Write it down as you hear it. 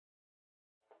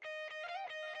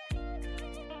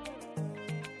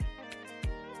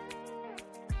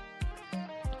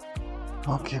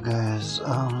Okay guys,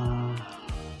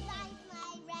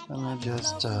 let me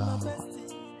just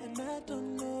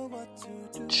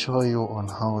show you on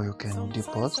how you can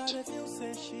deposit,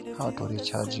 how to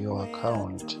recharge your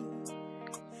account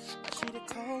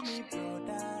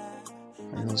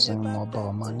using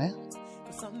mobile money.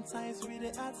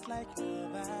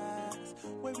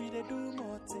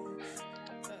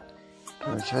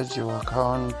 To recharge your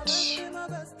account,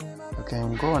 you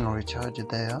can go and recharge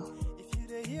there,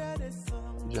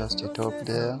 just tap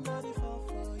there,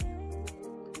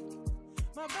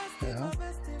 yeah,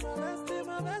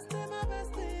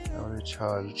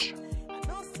 recharge.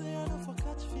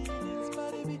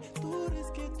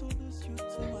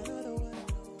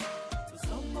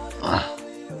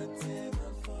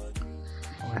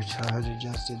 Recharge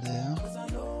just there,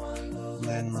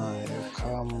 then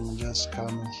you just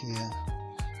come here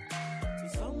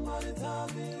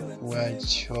where it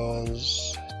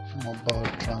shows mobile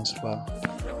transfer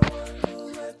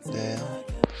there.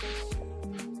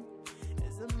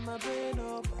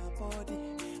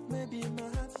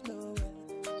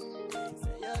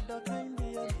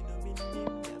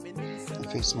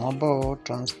 If it's mobile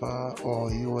transfer or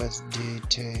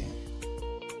USDT,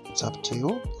 it's up to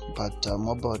you, but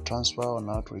mobile transfer or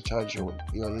not recharge, you're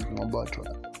using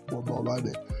mobile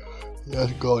money.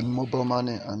 Just go on mobile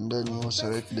money and then you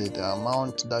select the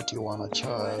amount that you wanna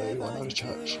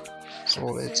recharge. So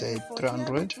let's say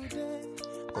 300,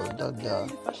 because that the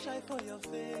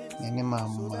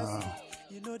minimum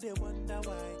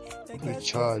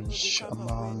recharge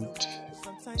amount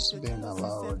is being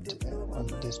allowed on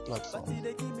this platform.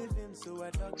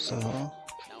 So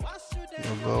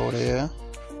you go there,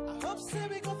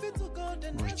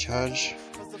 recharge,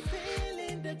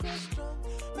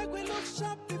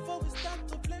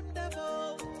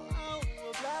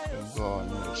 you go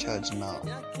and recharge now.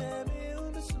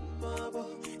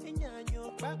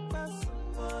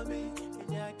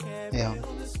 Yeah,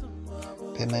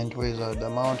 payment wizard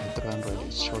amount 300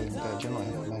 is showing the general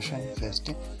information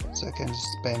first. Second is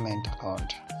payment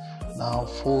account. Now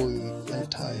you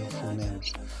enter your full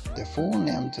names. The full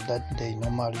names that they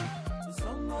normally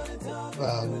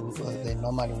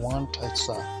want, it's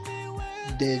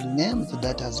the name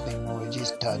that has been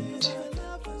registered,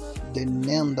 the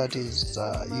name that is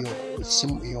your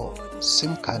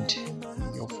SIM card,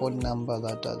 your phone number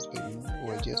that has been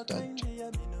registered.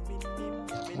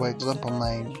 For example,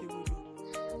 mine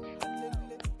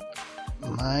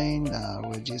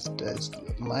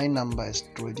my number is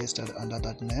registered under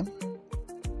that name,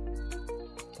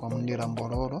 Omndira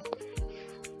Mbororo.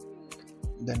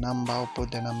 The number, I'll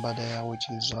put the number there, which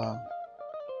is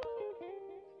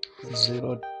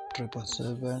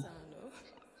 0777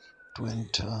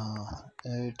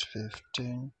 28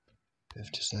 15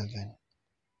 57.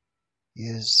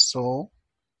 Yes, so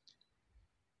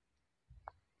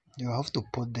you have to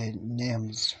put the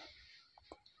names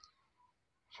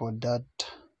for that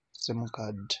SIM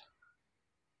card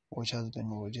which has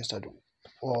been registered,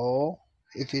 or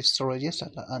if it's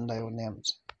registered under your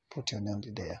names, put your name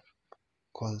there,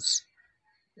 because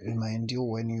remind you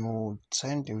when you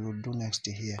send, you will do next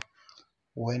here.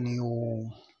 When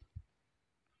you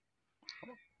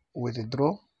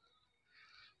withdraw,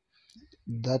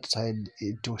 that side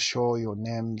it will show your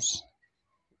names,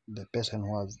 the person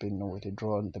who has been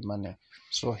withdrawn the money.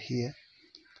 So here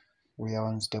we are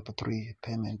on step 3,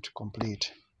 payment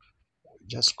complete.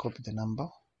 Just copy the number,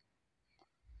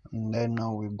 and then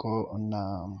now we go on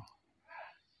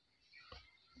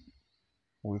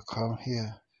we come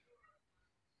here,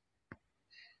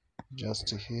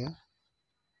 just here,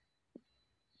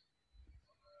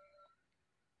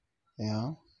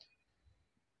 yeah,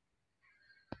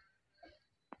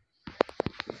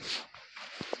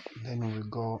 then we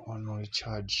go on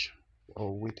recharge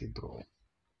or withdraw.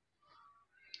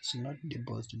 It's not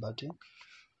deposit button,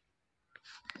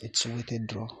 it's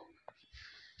withdraw.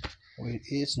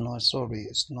 It's not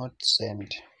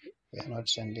send. We are not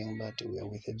sending, but we are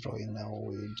withdrawing. Now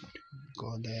we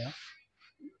go there,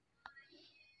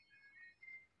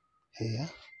 here,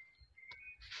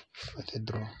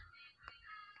 withdraw,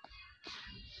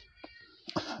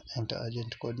 enter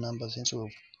agent code number. Since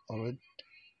we've already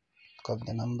got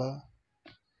the number,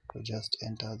 we just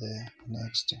enter the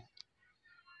next.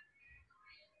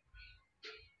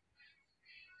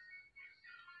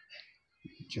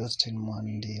 Justin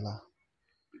Mandela,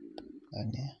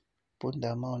 and put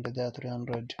the amount there,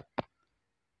 300.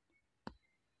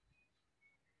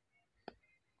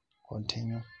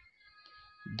 Continue.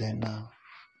 Then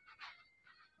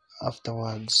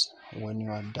afterwards, when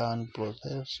you are done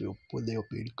process, you put your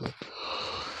PIN code,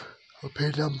 your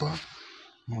PIN number.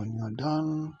 When you are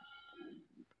done,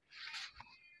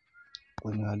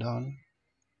 When you are done,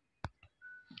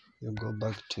 you go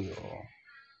back to your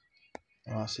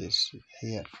analysis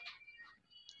here.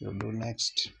 You do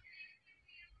next,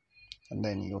 and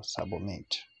then you submit.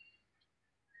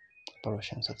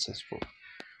 Operation successful.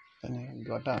 Then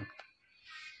you are done.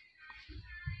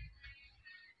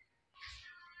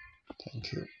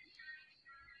 Thank you.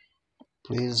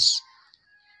 Please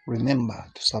remember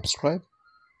to subscribe,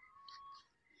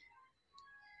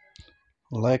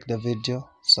 like the video,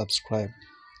 subscribe,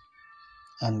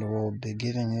 and we'll be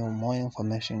giving you more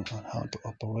information on how to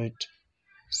operate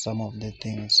some of the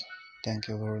things. Thank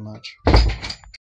you very much.